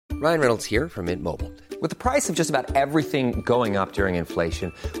Ryan Reynolds here from Mint Mobile. With the price of just about everything going up during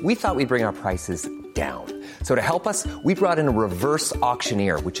inflation, we thought we'd bring our prices down. So to help us, we brought in a reverse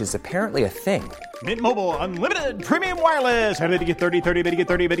auctioneer, which is apparently a thing. Mint Mobile Unlimited Premium Wireless. How to get 30, 30, bit to get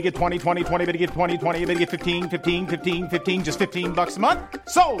 30, bit to get 20, 20, 20, bit to get 20, 20, bit to get 15, 15, 15, 15, just $15 a month?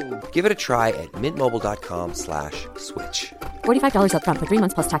 Sold! Give it a try at mintmobile.com/switch. $45 up front for 3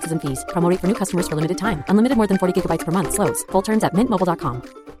 months plus taxes and fees. Promo rate for new customers for limited time. Unlimited more than 40 gigabytes per month. Slows full terms at mintmobile.com.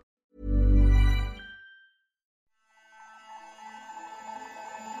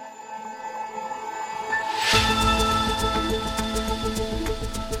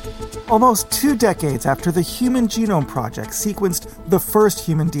 Almost 2 decades after the Human Genome Project sequenced the first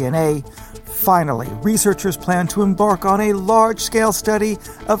human DNA, finally, researchers plan to embark on a large-scale study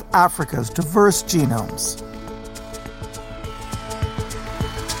of Africa's diverse genomes.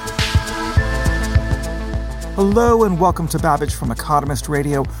 Hello and welcome to Babbage from Economist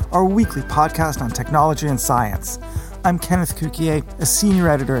Radio, our weekly podcast on technology and science. I'm Kenneth Cukier, a senior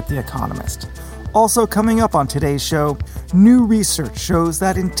editor at The Economist. Also coming up on today's show, new research shows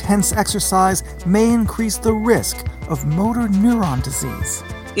that intense exercise may increase the risk of motor neuron disease.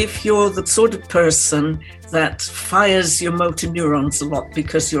 If you're the sort of person that fires your motor neurons a lot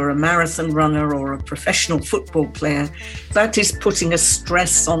because you're a marathon runner or a professional football player, that is putting a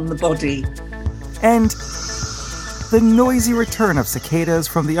stress on the body. And the noisy return of cicadas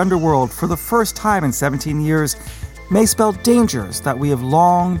from the underworld for the first time in 17 years may spell dangers that we have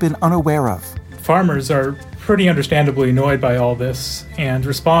long been unaware of. Farmers are pretty understandably annoyed by all this and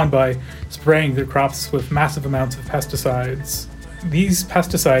respond by spraying their crops with massive amounts of pesticides. These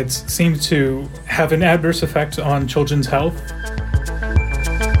pesticides seem to have an adverse effect on children's health.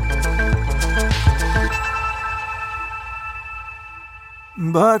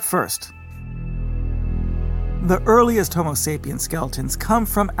 But first, the earliest Homo sapiens skeletons come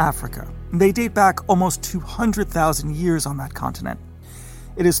from Africa. They date back almost 200,000 years on that continent.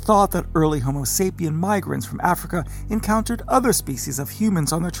 It is thought that early Homo sapien migrants from Africa encountered other species of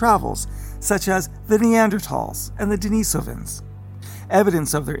humans on their travels, such as the Neanderthals and the Denisovans.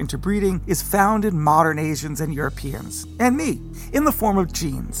 Evidence of their interbreeding is found in modern Asians and Europeans, and me, in the form of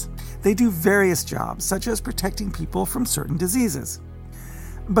genes. They do various jobs, such as protecting people from certain diseases.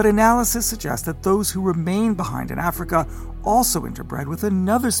 But analysis suggests that those who remain behind in Africa also interbred with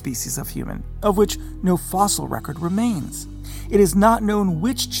another species of human, of which no fossil record remains. It is not known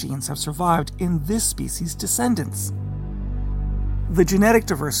which genes have survived in this species' descendants. The genetic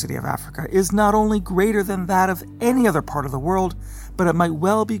diversity of Africa is not only greater than that of any other part of the world, but it might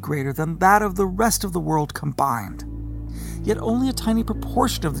well be greater than that of the rest of the world combined. Yet only a tiny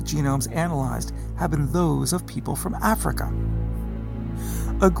proportion of the genomes analyzed have been those of people from Africa.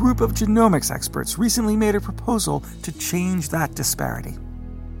 A group of genomics experts recently made a proposal to change that disparity.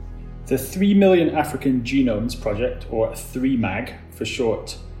 The 3 Million African Genomes Project, or 3MAG for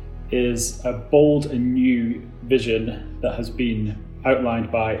short, is a bold and new vision that has been outlined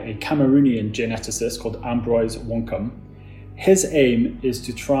by a Cameroonian geneticist called Ambroise Woncombe. His aim is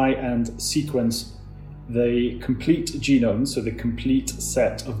to try and sequence the complete genome, so the complete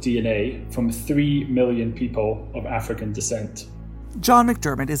set of DNA, from 3 million people of African descent. John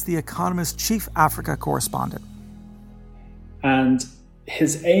McDermott is The Economist's chief Africa correspondent. And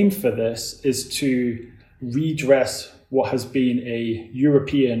his aim for this is to redress what has been a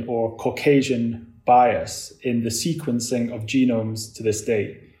European or Caucasian bias in the sequencing of genomes to this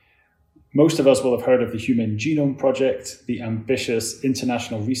day. Most of us will have heard of the Human Genome Project, the ambitious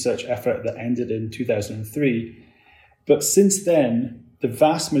international research effort that ended in 2003. But since then, the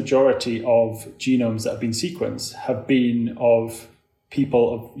vast majority of genomes that have been sequenced have been of people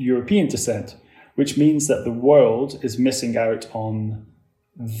of European descent, which means that the world is missing out on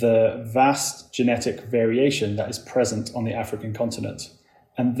the vast genetic variation that is present on the African continent.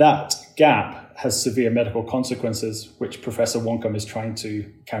 And that gap has severe medical consequences, which Professor Woncombe is trying to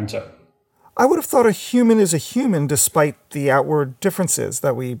counter. I would have thought a human is a human despite the outward differences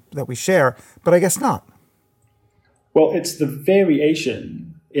that we share, but I guess not. Well, it's the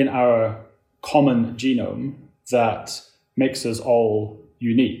variation in our common genome that makes us all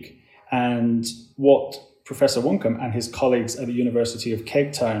unique. And what Professor Woncombe and his colleagues at the University of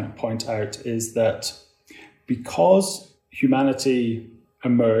Cape Town point out is that because humanity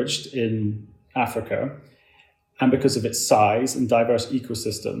emerged in Africa, and because of its size and diverse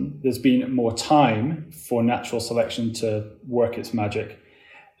ecosystem, there's been more time for natural selection to work its magic.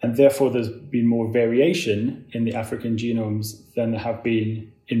 And therefore, there's been more variation in the African genomes than there have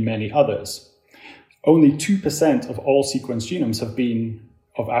been in many others. Only 2% of all sequenced genomes have been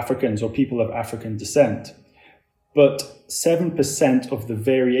of Africans or people of African descent. but 7% of the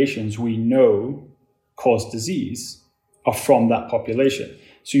variations we know cause disease are from that population.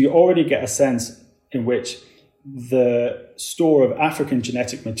 So you already get a sense in which the store of African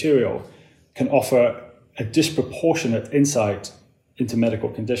genetic material can offer a disproportionate insight into medical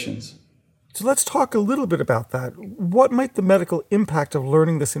conditions. So let's talk a little bit about that. What might the medical impact of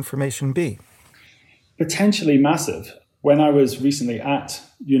learning this information be? Potentially massive. When I was recently at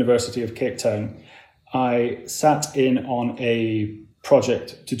University of Cape Town, I sat in on a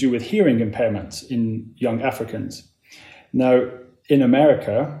project to do with hearing impairment in young Africans. Now, in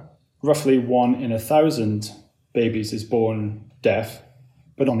America, roughly 1 in 1,000 babies is born deaf,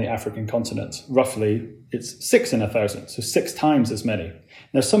 but on the African continent, roughly it's 6 in 1,000, so 6 times as many.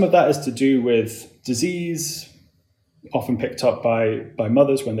 Now, some of that is to do with disease, often picked up by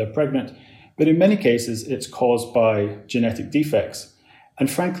mothers when they're pregnant, but in many cases, it's caused by genetic defects. And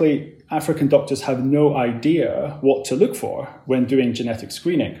frankly, African doctors have no idea what to look for when doing genetic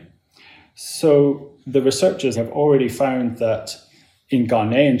screening. So the researchers have already found that in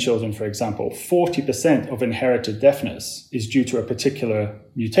Ghanaian children, for example, 40% of inherited deafness is due to a particular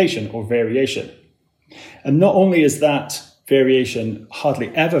mutation or variation. And not only is that variation hardly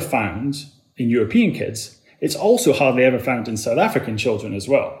ever found in European kids, it's also hardly ever found in South African children as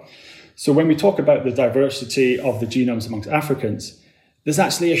well. So when we talk about the diversity of the genomes amongst Africans, there's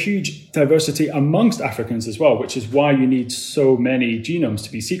actually a huge diversity amongst Africans as well, which is why you need so many genomes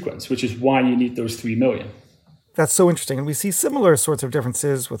to be sequenced, which is why you need those 3 million. That's so interesting. And we see similar sorts of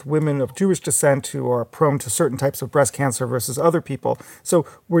differences with women of Jewish descent who are prone to certain types of breast cancer versus other people. So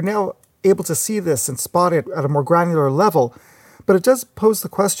we're now able to see this and spot it at a more granular level. But it does pose the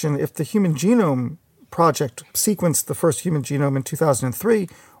question, if the Human Genome Project sequenced the first human genome in 2003,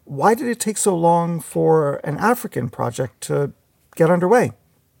 why did it take so long for an African project to get underway?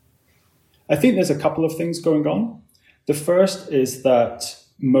 I think there's a couple of things going on. The first is that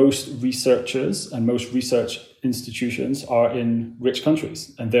most researchers and most research institutions are in rich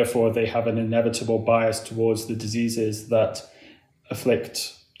countries, and therefore they have an inevitable bias towards the diseases that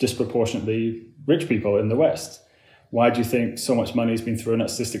afflict disproportionately rich people in the West. Why do you think so much money has been thrown at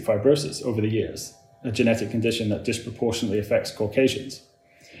cystic fibrosis over the years, a genetic condition that disproportionately affects Caucasians?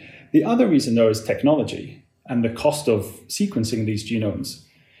 The other reason, though, is technology and the cost of sequencing these genomes.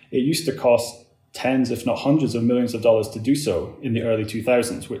 It used to cost tens, if not hundreds of millions of dollars to do so in the early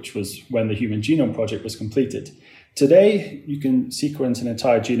 2000s, which was when the Human Genome Project was completed. Today, you can sequence an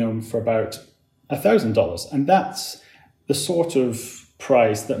entire genome for about $1,000, and that's the sort of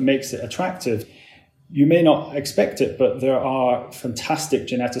price that makes it attractive. You may not expect it, but there are fantastic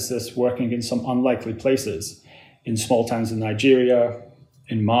geneticists working in some unlikely places, in small towns in Nigeria,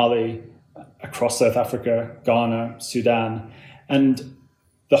 in Mali, across South Africa, Ghana, Sudan. And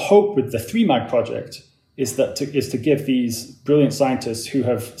the hope with the 3MAG project is to give these brilliant scientists who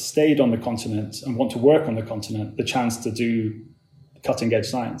have stayed on the continent and want to work on the continent the chance to do cutting-edge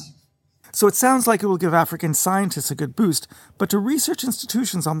science. So it sounds like it will give African scientists a good boost, but do research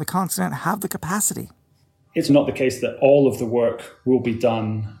institutions on the continent have the capacity? It's not the case that all of the work will be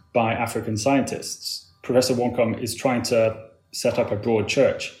done by African scientists. Professor Wonkum is trying to set up a broad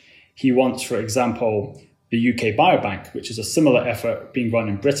church. He wants, for example, the UK Biobank, which is a similar effort being run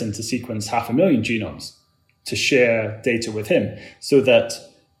in Britain to sequence 500,000 genomes, to share data with him, so that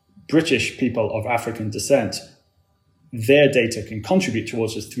British people of African descent, their data can contribute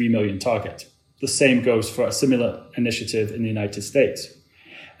towards this 3 million target. The same goes for a similar initiative in the United States.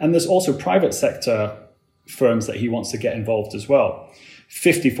 And there's also private sector firms that he wants to get involved as well.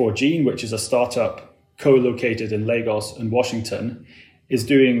 54Gene, which is a startup co-located in Lagos and Washington, is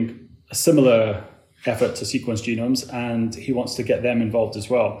doing a similar effort to sequence genomes, and he wants to get them involved as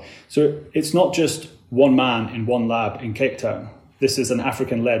well. So it's not just one man in one lab in Cape Town. This is an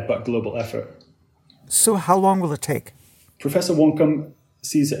African-led but global effort. So how long will it take? Professor Wonkum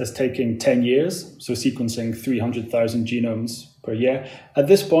sees it as taking 10 years, so sequencing 300,000 genomes per year. At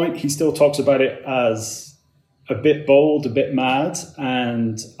this point, he still talks about it as a bit bold, a bit mad,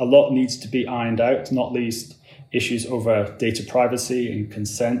 and a lot needs to be ironed out, not least issues over data privacy and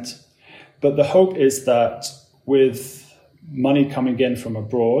consent. But the hope is that with money coming in from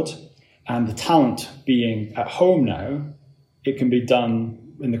abroad and the talent being at home now, it can be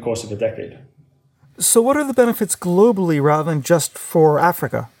done in the course of a decade. So what are the benefits globally rather than just for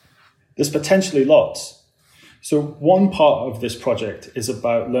Africa? There's potentially lots. So one part of this project is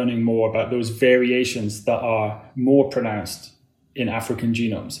about learning more about those variations that are more pronounced in African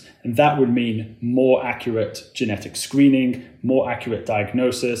genomes. And that would mean more accurate genetic screening, more accurate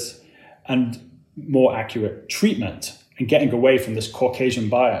diagnosis, and more accurate treatment and getting away from this Caucasian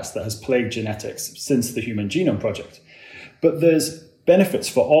bias that has plagued genetics since the Human Genome Project. But there's benefits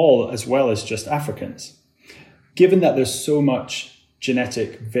for all as well as just Africans. Given that there's so much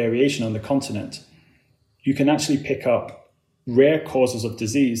genetic variation on the continent, you can actually pick up rare causes of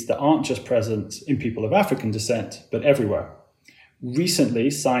disease that aren't just present in people of African descent, but everywhere.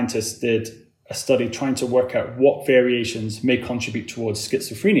 Recently, scientists did a study trying to work out what variations may contribute towards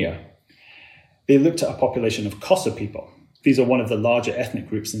schizophrenia. They looked at a population of Xhosa people. These are one of the larger ethnic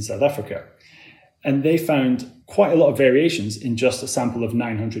groups in South Africa. And they found quite a lot of variations in just a sample of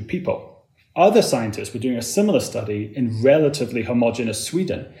 900 people. Other scientists were doing a similar study in relatively homogeneous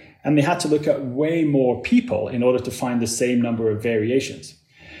Sweden, and they had to look at way more people in order to find the same number of variations.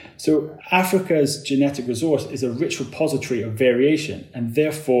 So Africa's genetic resource is a rich repository of variation, and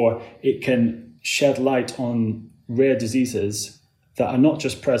therefore it can shed light on rare diseases that are not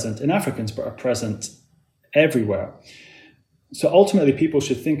just present in Africans, but are present everywhere. So ultimately, people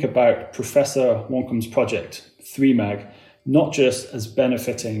should think about Professor Wonkum's project, 3MAG, not just as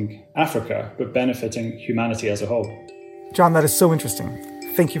benefiting Africa, but benefiting humanity as a whole. John, that is so interesting.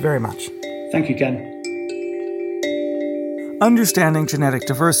 Thank you very much. Thank you, Ken. Understanding genetic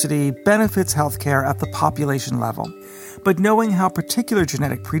diversity benefits healthcare at the population level, but knowing how particular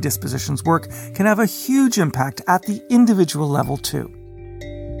genetic predispositions work can have a huge impact at the individual level too.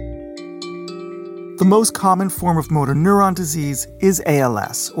 The most common form of motor neuron disease is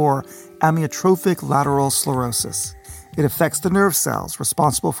ALS, or amyotrophic lateral sclerosis. It affects the nerve cells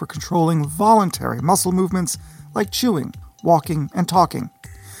responsible for controlling voluntary muscle movements like chewing, walking, and talking.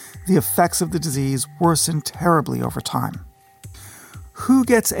 The effects of the disease worsen terribly over time. Who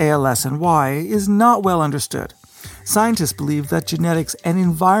gets ALS and why is not well understood. Scientists believe that genetics and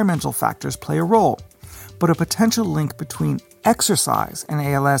environmental factors play a role, but a potential link between exercise and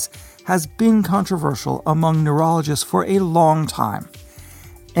ALS has been controversial among neurologists for a long time.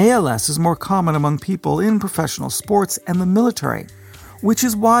 ALS is more common among people in professional sports and the military, which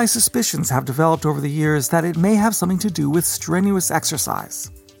is why suspicions have developed over the years that it may have something to do with strenuous exercise.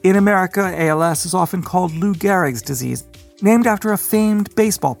 In America, ALS is often called Lou Gehrig's disease, named after a famed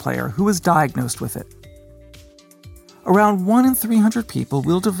baseball player who was diagnosed with it. Around 1 in 300 people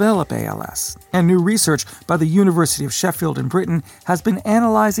will develop ALS, and new research by the University of Sheffield in Britain has been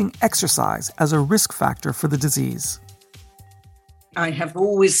analyzing exercise as a risk factor for the disease. I have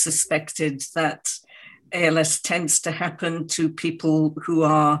always suspected that ALS tends to happen to people who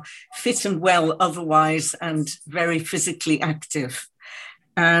are fit and well otherwise and very physically active.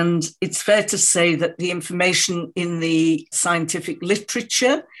 And it's fair to say that the information in the scientific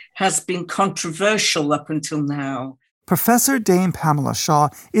literature has been controversial up until now. Professor Dame Pamela Shaw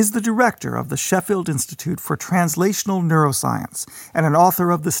is the director of the Sheffield Institute for Translational Neuroscience and an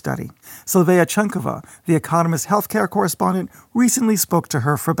author of the study. Sylvia Chunkova, the Economist healthcare correspondent, recently spoke to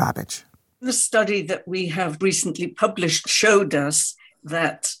her for Babbage. The study that we have recently published showed us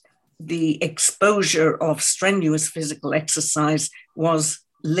that the exposure of strenuous physical exercise was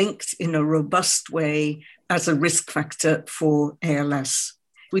linked in a robust way as a risk factor for ALS.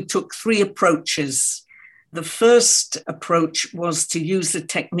 We took 3 approaches. The first approach was to use a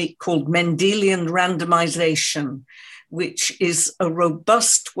technique called Mendelian randomization, which is a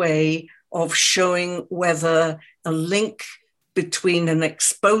robust way of showing whether a link between an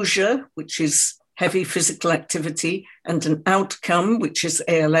exposure, which is heavy physical activity, and an outcome, which is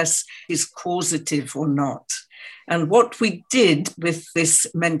ALS, is causative or not. And what we did with this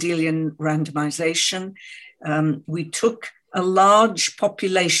Mendelian randomization, we took a large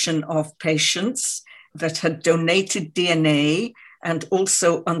population of patients that had donated DNA and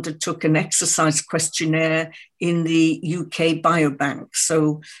also undertook an exercise questionnaire in the UK Biobank,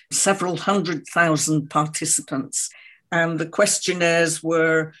 so several 100,000 participants. And the questionnaires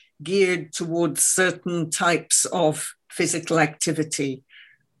were geared towards certain types of physical activity.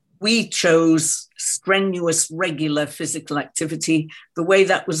 We chose strenuous, regular physical activity. The way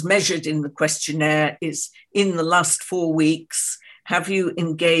that was measured in the questionnaire is, in the last 4 weeks, have you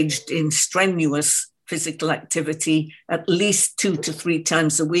engaged in strenuous physical activity at least 2 to 3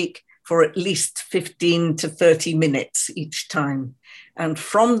 times a week for at least 15 to 30 minutes each time? And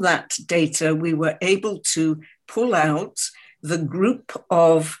from that data, we were able to pull out the group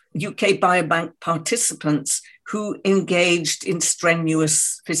of UK Biobank participants who engaged in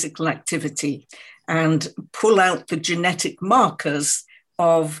strenuous physical activity and pull out the genetic markers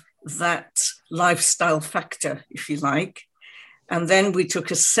of that lifestyle factor, if you like. And then we took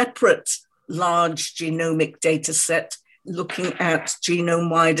a separate large genomic data set looking at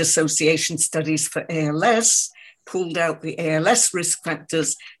genome-wide association studies for ALS pulled out the ALS risk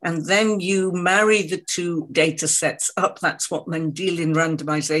factors, and then you marry the two data sets up. That's what Mendelian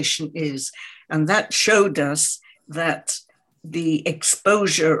randomization is. And that showed us that the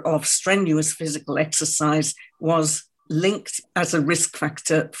exposure of strenuous physical exercise was linked as a risk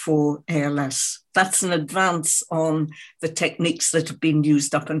factor for ALS. That's an advance on the techniques that have been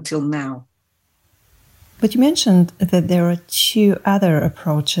used up until now. But you mentioned that there are two other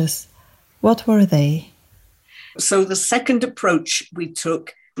approaches. What were they? So the second approach we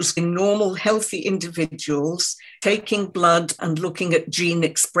took was in normal, healthy individuals, taking blood and looking at gene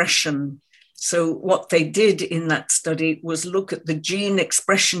expression. So what they did in that study was look at the gene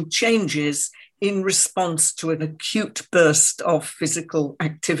expression changes in response to an acute burst of physical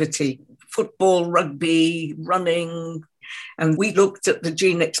activity, football, rugby, running. And we looked at the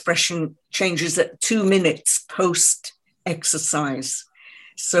gene expression changes at 2 minutes post-exercise.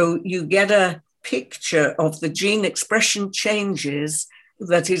 So you get a picture of the gene expression changes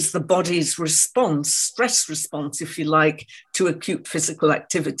that is the body's response, stress response, if you like, to acute physical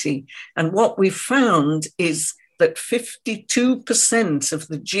activity. And what we found is that 52% of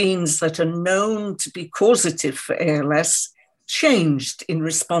the genes that are known to be causative for ALS changed in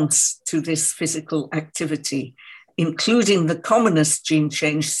response to this physical activity, including the commonest gene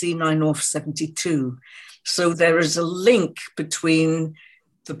change, C9orf72. So there is a link between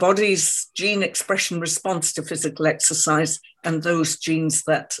the body's gene expression response to physical exercise and those genes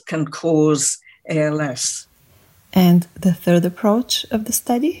that can cause ALS. And the third approach of the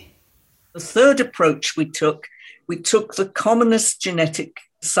study? The third approach we took the commonest genetic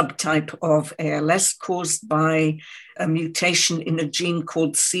subtype of ALS caused by a mutation in a gene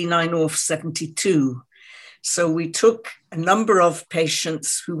called C9orf72. So we took a number of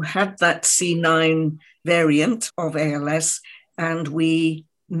patients who had that C9 variant of ALS, and we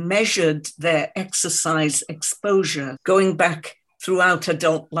measured their exercise exposure going back throughout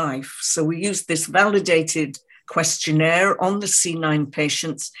adult life. So we used this validated questionnaire on the C9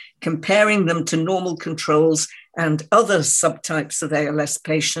 patients, comparing them to normal controls and other subtypes of ALS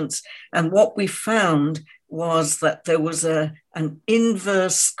patients. And what we found was that there was an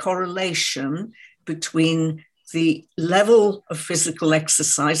inverse correlation between the level of physical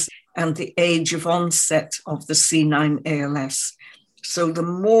exercise and the age of onset of the C9 ALS. So the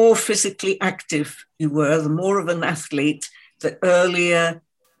more physically active you were, the more of an athlete, the earlier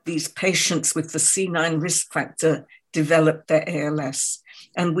these patients with the C9 risk factor developed their ALS.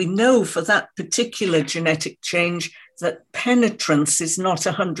 And we know for that particular genetic change that penetrance is not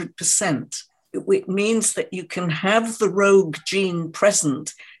 100%. It means that you can have the rogue gene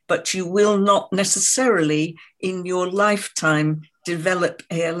present, but you will not necessarily in your lifetime develop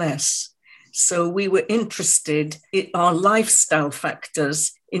ALS. So we were interested in our lifestyle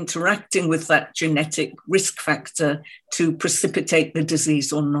factors interacting with that genetic risk factor to precipitate the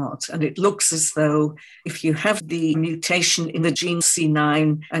disease or not. And it looks as though if you have the mutation in the gene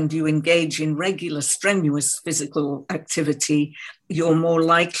C9 and you engage in regular strenuous physical activity, you're more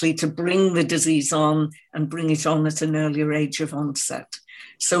likely to bring the disease on and bring it on at an earlier age of onset.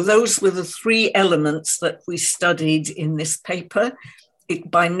 So those were the three elements that we studied in this paper.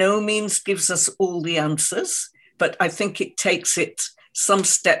 It by no means gives us all the answers, but I think it takes it some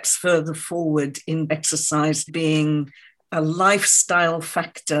steps further forward in exercise being a lifestyle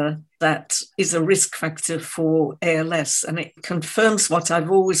factor that is a risk factor for ALS. And it confirms what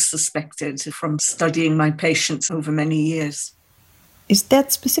I've always suspected from studying my patients over many years. Is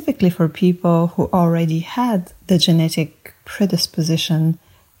that specifically for people who already had the genetic predisposition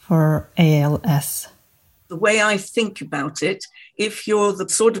for ALS? The way I think about it, if you're the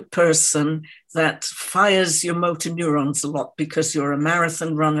sort of person that fires your motor neurons a lot because you're a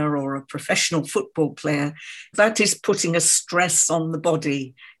marathon runner or a professional football player, that is putting a stress on the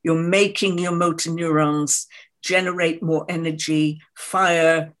body. You're making your motor neurons generate more energy,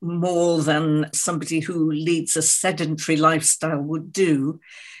 fire more than somebody who leads a sedentary lifestyle would do.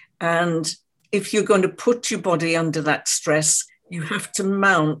 And if you're going to put your body under that stress, you have to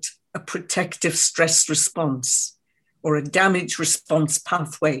mount a protective stress response or a damage response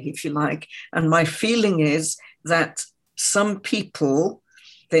pathway, if you like. And my feeling is that some people,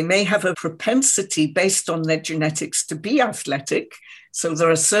 they may have a propensity based on their genetics to be athletic. So there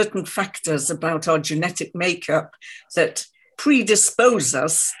are certain factors about our genetic makeup that predispose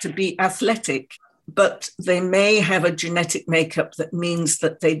us to be athletic, but they may have a genetic makeup that means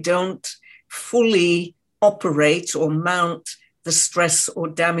that they don't fully operate or mount the stress or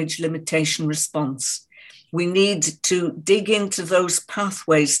damage limitation response. We need to dig into those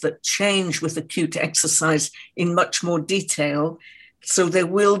pathways that change with acute exercise in much more detail. So there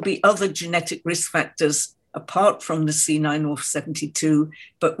will be other genetic risk factors apart from the C9orf72,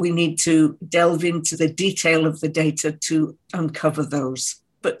 but we need to delve into the detail of the data to uncover those.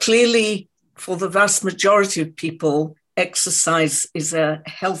 But clearly, for the vast majority of people, exercise is a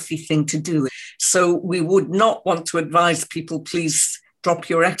healthy thing to do. So we would not want to advise people, please drop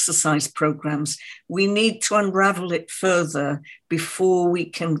your exercise programs. We need to unravel it further before we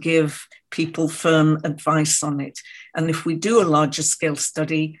can give people firm advice on it. And if we do a larger scale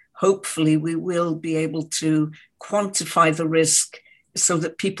study, hopefully we will be able to quantify the risk so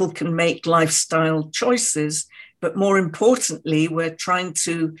that people can make lifestyle choices. But more importantly, we're trying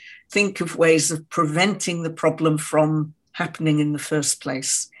to think of ways of preventing the problem from happening in the first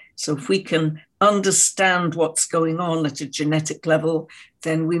place. So if we can understand what's going on at a genetic level,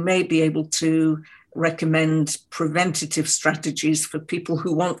 then we may be able to recommend preventative strategies for people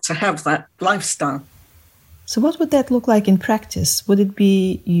who want to have that lifestyle. So what would that look like in practice? Would it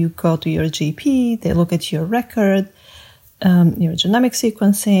be you go to your GP, they look at your record, your genomic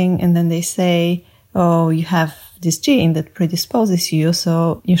sequencing, and then they say, oh, you have this gene that predisposes you,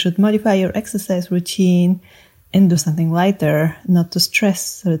 so you should modify your exercise routine and do something lighter, not to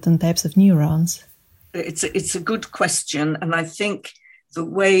stress certain types of neurons? It's a good question. And I think the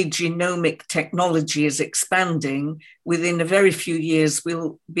way genomic technology is expanding, within a very few years,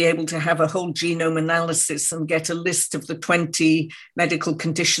 we'll be able to have a whole genome analysis and get a list of the 20 medical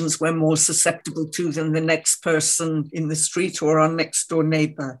conditions we're more susceptible to than the next person in the street or our next door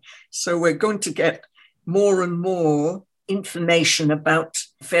neighbor. So we're going to get more and more information about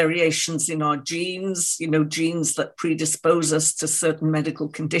variations in our genes, genes that predispose us to certain medical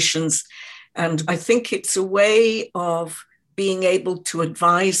conditions. And I think it's a way of being able to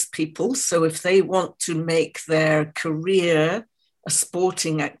advise people. So if they want to make their career a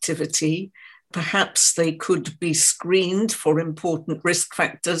sporting activity, perhaps they could be screened for important risk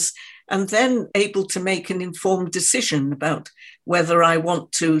factors and then able to make an informed decision about whether I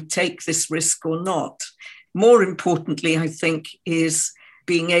want to take this risk or not. More importantly, I think, is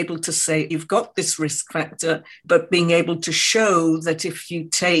being able to say, you've got this risk factor, but being able to show that if you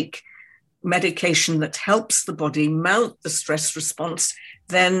take medication that helps the body mount the stress response,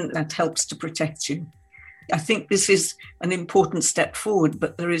 then that helps to protect you. I think this is an important step forward,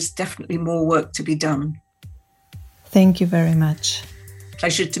 but there is definitely more work to be done. Thank you very much.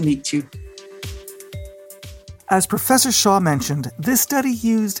 Pleasure to meet you. As Professor Shaw mentioned, this study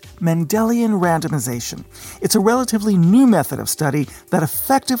used Mendelian randomization. It's a relatively new method of study that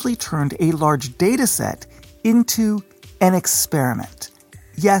effectively turned a large data set into an experiment.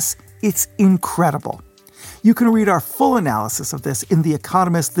 Yes, it's incredible. You can read our full analysis of this in The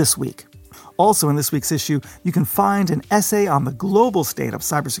Economist this week. Also in this week's issue, you can find an essay on the global state of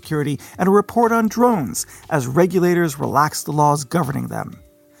cybersecurity and a report on drones as regulators relax the laws governing them.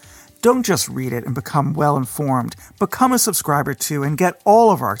 Don't just read it and become well-informed. Become a subscriber too and get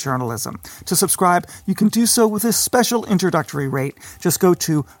all of our journalism. To subscribe, you can do so with a special introductory rate. Just go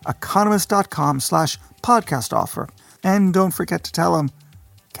to economist.com/podcast offer. And don't forget to tell them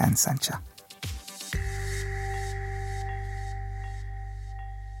Ken sent you.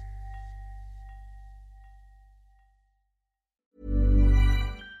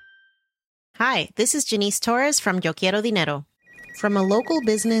 Hi, this is Janice Torres from Yo Quiero Dinero. From a local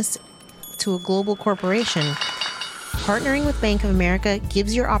business to a global corporation, partnering with Bank of America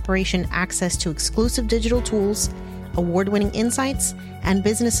gives your operation access to exclusive digital tools, award-winning insights, and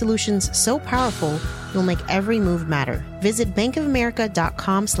business solutions so powerful you'll make every move matter. Visit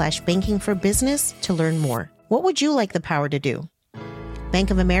bankofamerica.com/banking for business to learn more. What would you like the power to do? Bank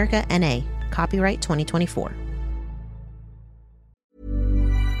of America, N.A. Copyright 2024.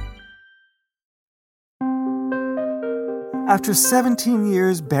 After 17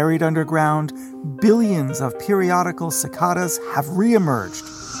 years buried underground, billions of periodical cicadas have re-emerged.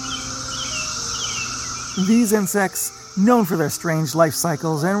 These insects, known for their strange life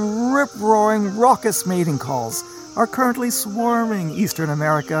cycles and rip-roaring, raucous mating calls, are currently swarming eastern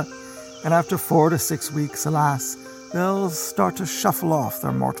America, and after 4 to 6 weeks, alas, they'll start to shuffle off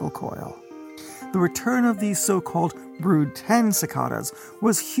their mortal coil. The return of these so-called Brood 10 cicadas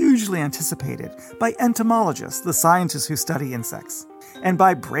was hugely anticipated by entomologists, the scientists who study insects, and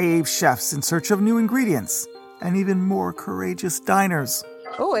by brave chefs in search of new ingredients, and even more courageous diners.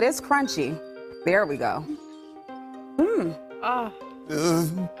 Oh, it is crunchy. There we go. How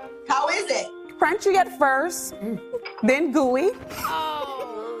is it? Crunchy at first, then gooey.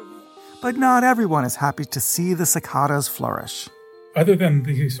 But not everyone is happy to see the cicadas flourish. Other than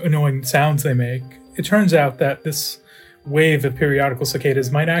these annoying sounds they make, it turns out that this wave of periodical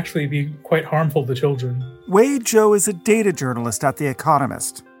cicadas might actually be quite harmful to children. Wade Joe is a data journalist at The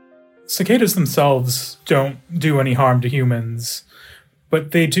Economist. Cicadas themselves don't do any harm to humans,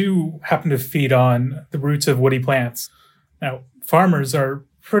 but they do happen to feed on the roots of woody plants. Now, farmers are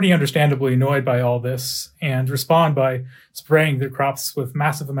pretty understandably annoyed by all this and respond by spraying their crops with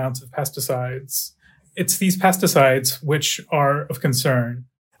massive amounts of pesticides. It's these pesticides which are of concern.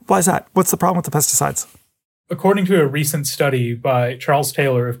 Why is that? What's the problem with the pesticides? According to a recent study by Charles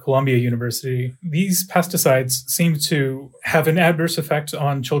Taylor of Columbia University, these pesticides seem to have an adverse effect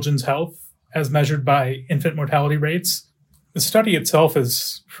on children's health as measured by infant mortality rates. The study itself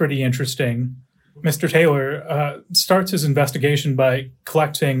is pretty interesting. Mr. Taylor starts his investigation by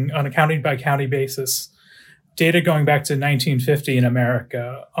collecting, on a county-by-county basis, data going back to 1950 in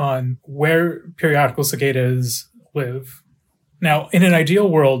America on where periodical cicadas live. Now, in an ideal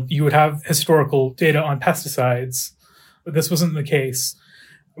world, you would have historical data on pesticides, but this wasn't the case.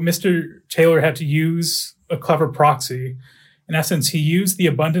 Mr. Taylor had to use a clever proxy. In essence, he used the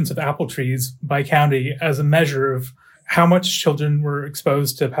abundance of apple trees by county as a measure of how much children were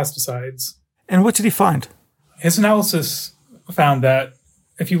exposed to pesticides. And what did he find? His analysis found that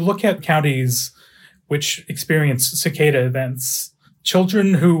if you look at counties which experienced cicada events,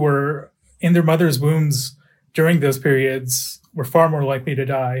 children who were in their mother's wombs during those periods were far more likely to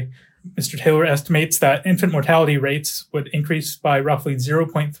die. Mr. Taylor estimates that infant mortality rates would increase by roughly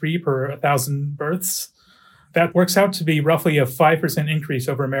 0.3 per 1,000 births. That works out to be roughly a 5% increase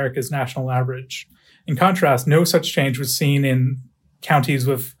over America's national average. In contrast, no such change was seen in counties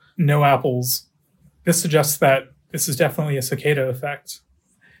with no apples. This suggests that this is definitely a cicada effect.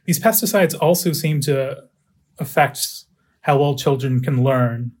 These pesticides also seem to affect how well children can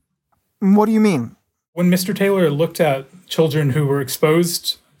learn. What do you mean? When Mr. Taylor looked at children who were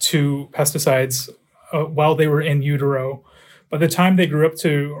exposed to pesticides while they were in utero, by the time they grew up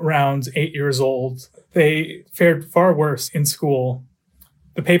to around 8 years old, they fared far worse in school.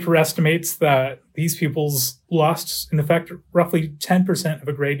 The paper estimates that these pupils lost, in effect, roughly 10% of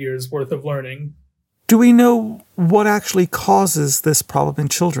a grade year's worth of learning. Do we know what actually causes this problem in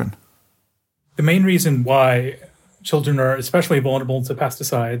children? The main reason why children are especially vulnerable to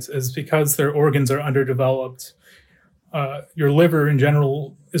pesticides is because their organs are underdeveloped. Your liver, in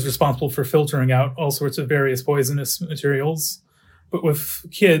general, is responsible for filtering out all sorts of various poisonous materials. But with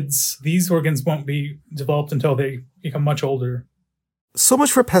kids, these organs won't be developed until they become much older. So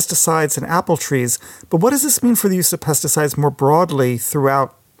much for pesticides and apple trees, but what does this mean for the use of pesticides more broadly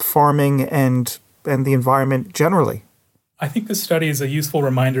throughout farming and the environment generally? I think this study is a useful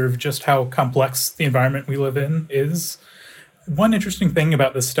reminder of just how complex the environment we live in is. One interesting thing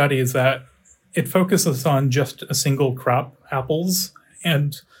about this study is that it focuses on just a single crop, apples,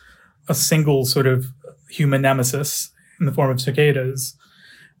 and a single sort of human nemesis in the form of cicadas.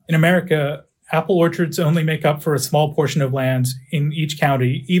 In America, apple orchards only make up for a small portion of land in each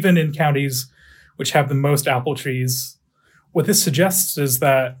county, even in counties which have the most apple trees. What this suggests is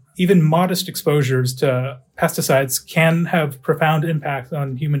that even modest exposures to pesticides can have profound impact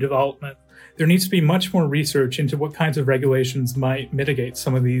on human development. There needs to be much more research into what kinds of regulations might mitigate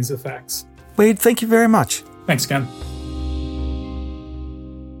some of these effects. Wade, thank you very much. Thanks, Ken.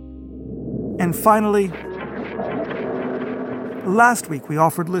 And finally, last week we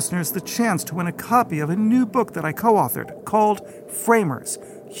offered listeners the chance to win a copy of a new book that I co-authored called Framers: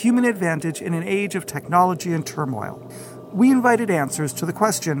 Human Advantage in an Age of Technology and Turmoil. We invited answers to the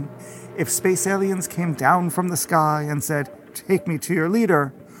question, if space aliens came down from the sky and said, "Take me to your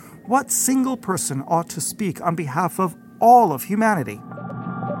leader," what single person ought to speak on behalf of all of humanity?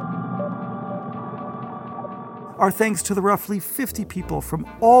 Our thanks to the roughly 50 people from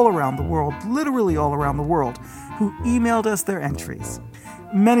all around the world, literally all around the world, who emailed us their entries.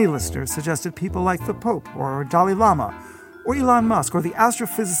 Many listeners suggested people like the Pope or Dalai Lama, or Elon Musk, or the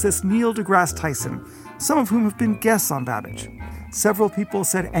astrophysicist Neil deGrasse Tyson, some of whom have been guests on Babbage. Several people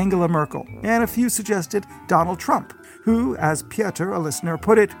said Angela Merkel, and a few suggested Donald Trump, who, as Pieter, a listener,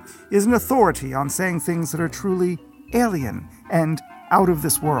 put it, is an authority on saying things that are truly alien and out of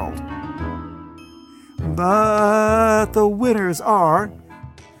this world. But the winners are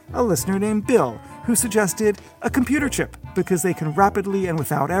a listener named Bill, who suggested a computer chip because they can rapidly and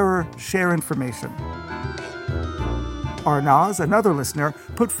without error share information. Arnaz, another listener,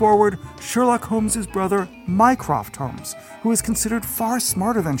 put forward Sherlock Holmes' brother, Mycroft Holmes, who is considered far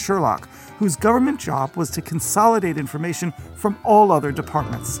smarter than Sherlock, whose government job was to consolidate information from all other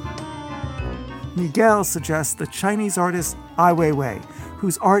departments. Miguel suggests the Chinese artist Ai Weiwei,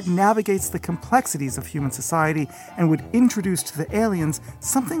 whose art navigates the complexities of human society and would introduce to the aliens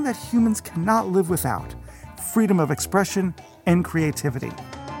something that humans cannot live without: freedom of expression and creativity.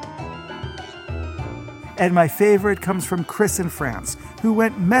 And my favorite comes from Chris in France, who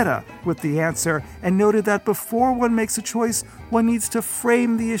went meta with the answer and noted that before one makes a choice, one needs to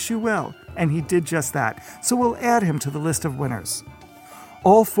frame the issue well. And he did just that, so we'll add him to the list of winners.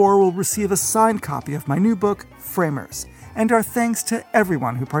 All 4 will receive a signed copy of my new book, Framers, and our thanks to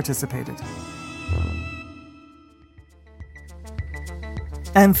everyone who participated.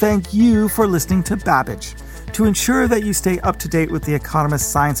 And thank you for listening to Babbage. To ensure that you stay up to date with The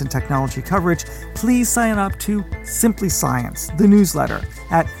Economist's science and technology coverage, please sign up to Simply Science, the newsletter,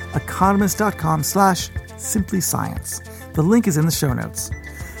 at economist.com/simplyscience. The link is in the show notes.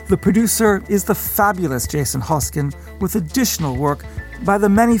 The producer is the fabulous Jason Hoskin, with additional work by the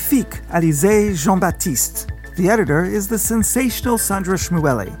magnifique Alizé Jean-Baptiste. The editor is the sensational Sandra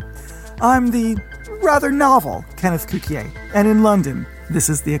Shmueli. I'm the rather novel Kenneth Cukier, and in London, this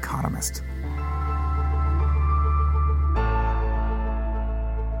is The Economist.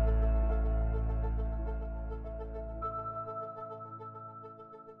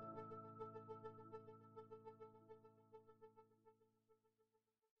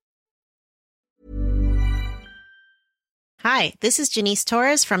 Hi, this is Janice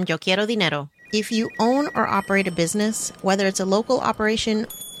Torres from Yo Quiero Dinero. If you own or operate a business, whether it's a local operation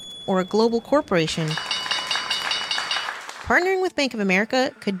or a global corporation, partnering with Bank of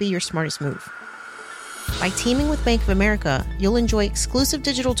America could be your smartest move. By teaming with Bank of America, you'll enjoy exclusive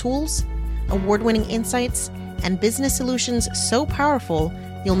digital tools, award-winning insights, and business solutions so powerful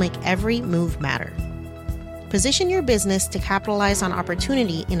you'll make every move matter. Position your business to capitalize on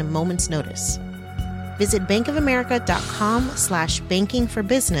opportunity in a moment's notice. Visit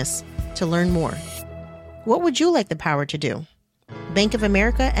bankofamerica.com/bankingforbusiness to learn more. What would you like the power to do? Bank of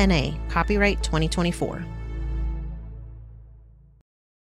America, N.A., copyright 2024.